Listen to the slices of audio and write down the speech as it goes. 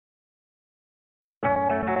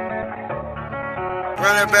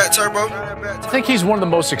Run that back, Turbo. I think he's one of the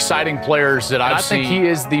most exciting players that I've seen. I think he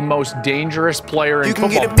is the most dangerous player in football.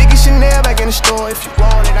 You can get a biggest Chanel back in the store if you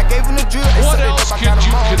want it. I gave him the drill. What else could you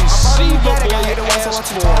conceivably ask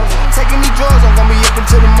for? Taking these drugs, I'm gonna be up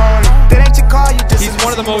until the morning. That ain't your car, you just. He's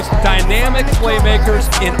one of the most dynamic playmakers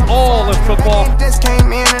in all of football. Just came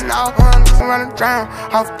in and out, running down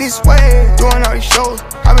off this way, doing all these shows.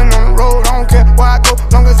 I've been on the road, I don't care where I go,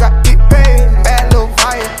 long as I get paid. Bad little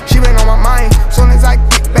fire, she been on my mind. Soon as I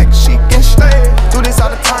get back, she can stay. Do this all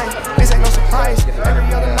the time, this ain't no surprise.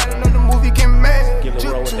 Every other night another movie get made. Give the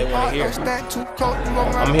world what they want to hear.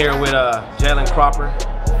 I'm here with Jalen Cropper,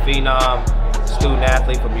 phenom, student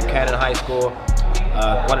athlete from Buchanan High School,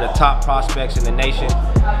 one of the top prospects in the nation,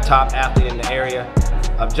 top athlete in the area.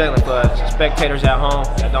 Jalen, for spectators at home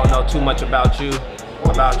that don't know too much about you,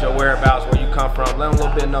 about your whereabouts, where you come from, let them a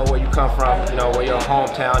little bit know where you come from, you know, where your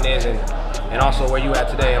hometown is, and also where you at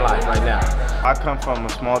today in life right now. I come from a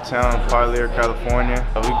small town, Parlier, California.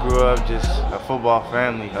 We grew up just a football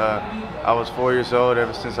family. I was 4 years old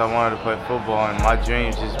ever since I wanted to play football, and my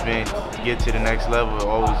dream's just been to get to the next level,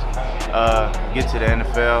 always get to the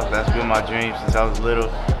NFL. That's been my dream since I was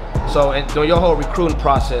little. So during your whole recruiting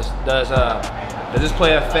process, does this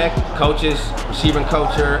play affect coaches, receiving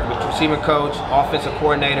coach, offensive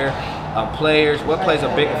coordinator, players? What plays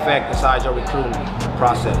a big effect inside your recruiting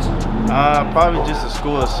process? Probably just the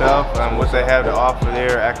school itself and what they have to offer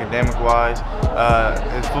there academic-wise.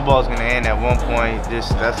 If football is going to end at one point,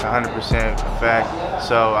 that's 100% a fact.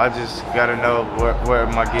 So I just got to know where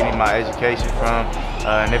am I getting my education from,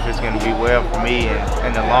 and if it's going to be well for me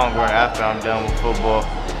in the long run after I'm done with football,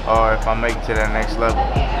 or if I make it to that next level.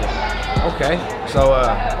 Okay, so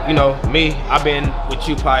you know me, I've been with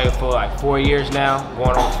you probably for like 4 years now,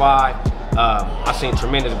 going on 5. I've seen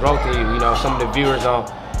tremendous growth in you. You know, some of the viewers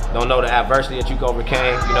don't know the adversity that you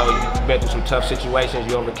overcame. You know, you've been through some tough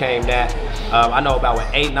situations, you overcame that. I know about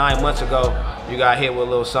 8, 9 months ago, you got hit with a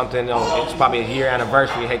little something. You know, it's probably a year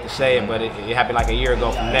anniversary, I hate to say it, but it happened like a year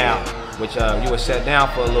ago from now, which you were set down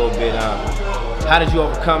for a little bit. How did you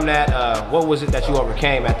overcome that? What was it that you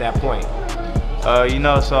overcame at that point? You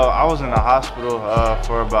know, so I was in the hospital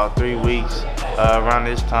for about 3 weeks around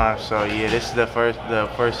this time. So yeah, this is the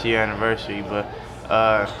first year anniversary. But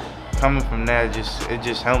coming from that, it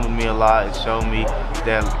just helped me a lot. It showed me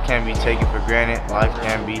that it can't be taken for granted. Life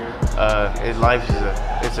can be. Life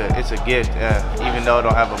is a gift. Even though I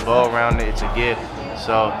don't have a bow around it, it's a gift.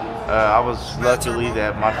 So I was luckily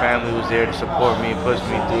that my family was there to support me and push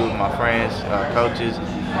me through. My friends, coaches,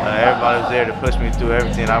 everybody was there to push me through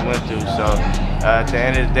everything I went through. So at the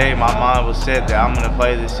end of the day, my mind was set that I'm going to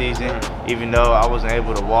play this season. Even though I wasn't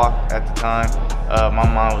able to walk at the time, my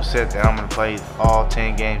mind was set that I'm going to play all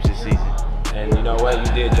 10 games this season. And you know what?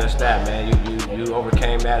 You did just that, man. You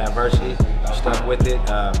overcame that adversity. You stuck with it.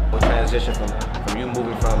 What transition from you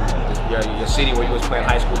moving from your city where you was playing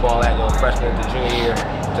high school ball at your freshman to junior year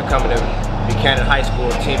to coming to Buchanan High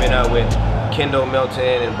School, teaming up with Kendall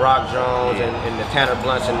Milton and Brock Jones and the Tanner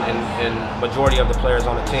Blunts and majority of the players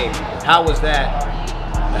on the team. How was that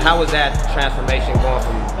transformation going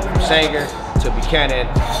from Sanger to Buchanan?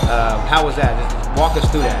 How was that? Just walk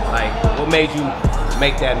us through that. Like, what made you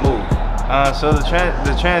make that move? So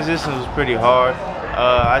the transition was pretty hard.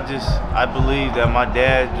 I believe that my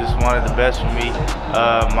dad just wanted the best for me.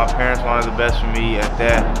 My parents wanted the best for me at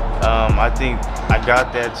that. I think I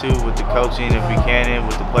got that too with the coaching of Buchanan,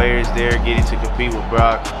 with the players there, getting to compete with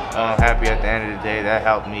Brock. I'm happy at the end of the day, that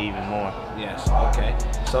helped me even more. Yes, okay.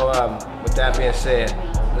 So with that being said,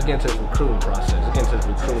 let's get into the recruiting process. Let's get into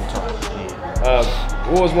the recruiting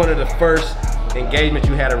talk. What was one of the first engagements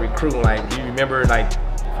you had in recruiting? Like, do you remember like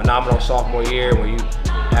phenomenal sophomore year where you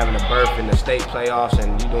having a berth in the state playoffs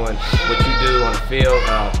and you doing what you do on the field?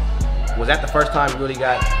 Was that the first time you really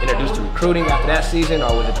got introduced to recruiting after that season,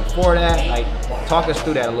 or was it before that? Like, talk us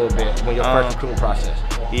through that a little bit, when your first recruiting process.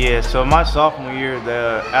 Yeah, so my sophomore year,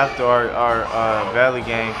 after our Valley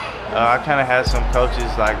game, I kind of had some coaches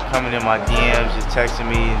like coming in my DMs, just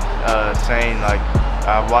texting me, saying like,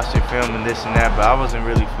 I watched your film and this and that, but I wasn't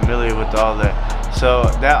really familiar with all that. So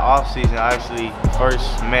that off season, I actually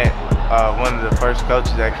first met one of the first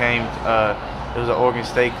coaches that came. It was an Oregon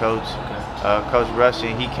State coach, Coach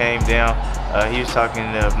Russian. He came down. He was talking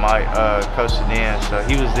to my coach Dan, so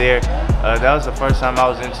he was there. That was the first time I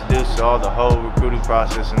was introduced to all the whole recruiting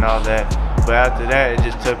process and all that. But after that, it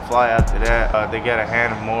just took flight. After that, they got a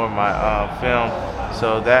hand of more of my film,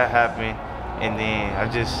 so that happened. And then I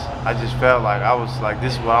just felt like I was like,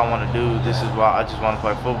 this is what I want to do. This is why I just want to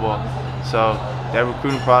play football. So that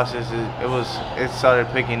recruiting process, it started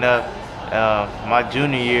picking up. My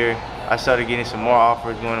junior year, I started getting some more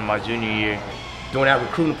offers going in my junior year. during that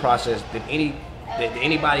recruiting process, did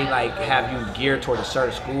anybody like have you geared towards a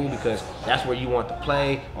certain school because that's where you want to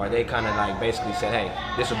play, or they kind of like basically said, hey,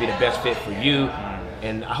 this will be the best fit for you,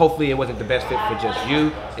 and hopefully it wasn't the best fit for just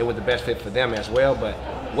you, it was the best fit for them as well. But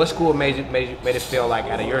what school made it feel like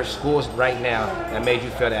out of your schools right now that made you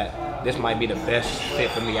feel that this might be the best fit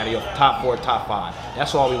for me out of your top 4, top 5?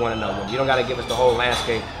 That's all we want to know. You don't got to give us the whole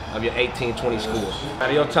landscape of your 18, 20 schools. Out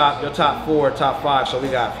of your top 4, top 5, so we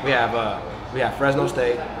have Fresno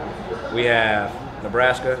State, we have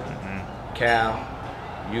Nebraska, Cal,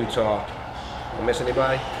 Utah. Am I missing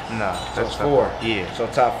anybody? No. So it's 4. Yeah. So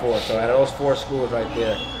top 4. So out of those 4 schools right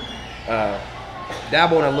there,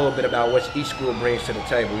 dabble in a little bit about what each school brings to the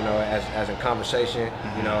table, you know, as in conversation,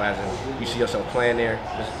 you know, as in you see yourself playing there.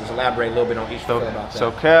 Just elaborate a little bit on each school about that.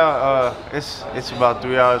 So Cal, it's about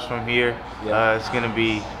 3 hours from here. Yeah. It's gonna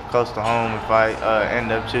be close to home if I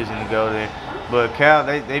end up choosing to go there. But Cal,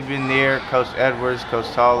 they've been there. Coach Edwards, Coach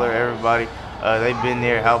Taller, everybody. They've been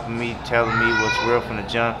there helping me, telling me what's real from the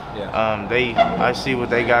jump. Yeah. I see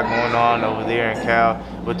what they got going on over there in Cal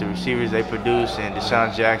with the receivers they produce, and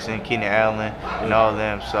Deshaun Jackson, Keenan Allen, and all of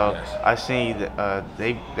them. So yes. I see that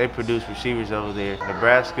they produce receivers over there.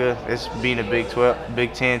 Nebraska, it's being a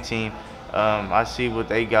Big 10 team. I see what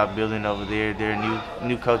they got building over there. They're a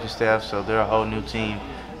new coaching staff, so they're a whole new team.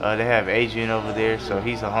 They have Adrian over there, so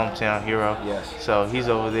he's a hometown hero. Yes. So he's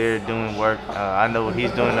over there doing work. I know what he's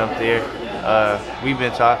doing up there. We've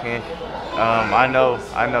been talking. I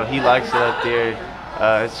know he likes it up there.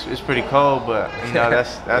 It's pretty cold, but you know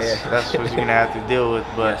that's what you're gonna have to deal with.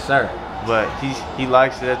 But yes, sir. But he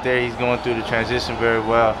likes it up there. He's going through the transition very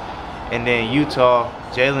well. And then Utah,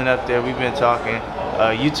 Jalen up there. We've been talking.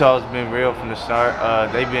 Utah's been real from the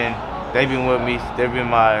start. They've been with me. They were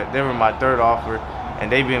my 3rd offer,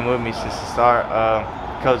 and they've been with me since the start.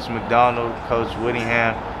 Coach McDonald, Coach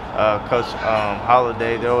Whittingham, Coach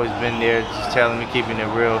Holiday, they've always been there, just telling me, keeping it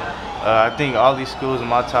real. I think all these schools in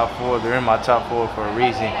my top 4, they're in my top 4 for a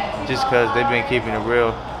reason, just because they've been keeping it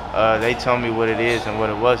real. They told me what it is and what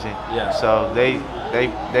it wasn't. Yeah. So they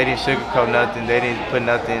didn't sugarcoat nothing. They didn't put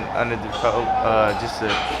nothing under the coat, just to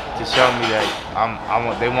show me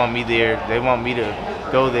that they want me there. They want me to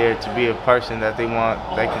go there to be a person that they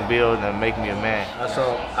can build and make me a man.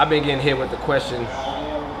 So I've been getting hit with the question,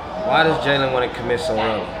 why does Jalen want to commit so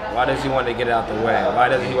early? Why does he want to get it out the way? Why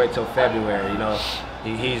doesn't he wait till February? You know,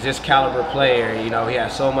 he's this caliber player. You know, he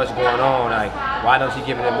has so much going on. Like, why doesn't he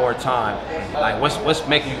give him more time? Like, what's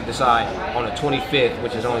making you decide on the 25th,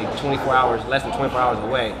 which is only 24 hours, less than 24 hours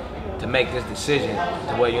away, to make this decision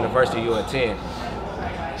to what university you attend?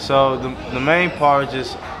 So the main part is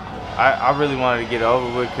just I really wanted to get it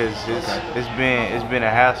over with because it's been a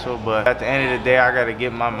hassle. But at the end of the day, I got to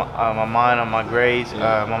get my mind on my grades,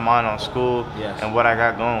 my mind on school, and what I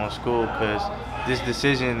got going on school. Because this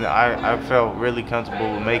decision, I felt really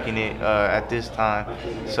comfortable with making it at this time.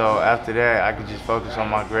 So after that, I could just focus on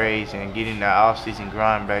my grades and getting that off-season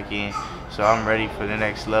grind back in. So I'm ready for the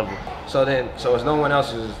next level. So it's no one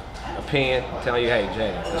else's opinion telling you, hey,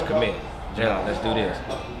 Jalen, let's commit. Jalen, let's do this.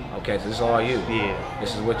 Okay, so this is all you. Yeah.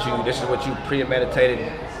 This is what you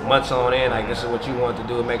premeditated months on end. Like, this is what you wanted to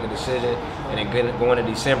do, make a decision, and then going to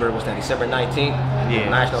December. What's that? December 19th. Yeah.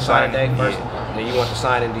 National Signing Day first. Yeah. Then you want to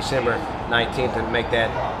sign in December 19th and make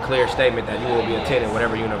that clear statement that you will be attending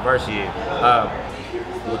whatever university. Yeah.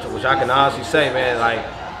 Which I can honestly say, man, like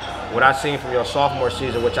what I've seen from your sophomore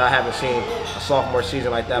season, which I haven't seen a sophomore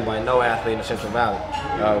season like that by no athlete in the Central Valley.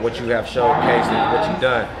 What you have showcased and what you've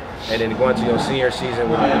done. And then going to your senior season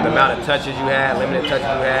with the amount of touches you had, limited touches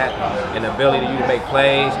you had, and the ability you to make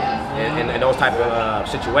plays and those type of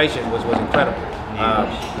situations was incredible.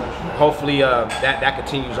 Hopefully that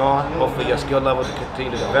continues on. Hopefully your skill levels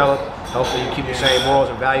continue to develop. Hopefully you keep the same morals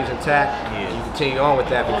and values intact. And you continue on with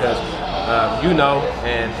that because you know,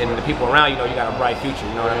 and the people around you know you got a bright future.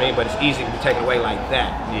 You know what I mean? But it's easy to be taken away like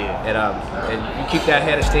that. And you keep that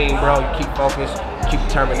head of steam, bro. You keep focus, you keep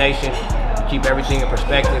determination. Keep everything in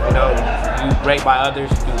perspective, you know, do great by others,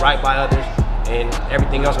 do right by others, and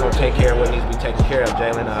everything else will take care of what needs to be taken care of,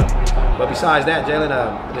 Jalen. But besides that, Jalen,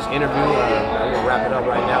 this interview, we're going to wrap it up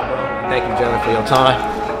right now, bro. Thank you, Jalen, for your time.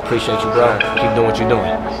 Appreciate you, bro. Keep doing what you're doing.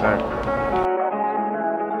 Sir.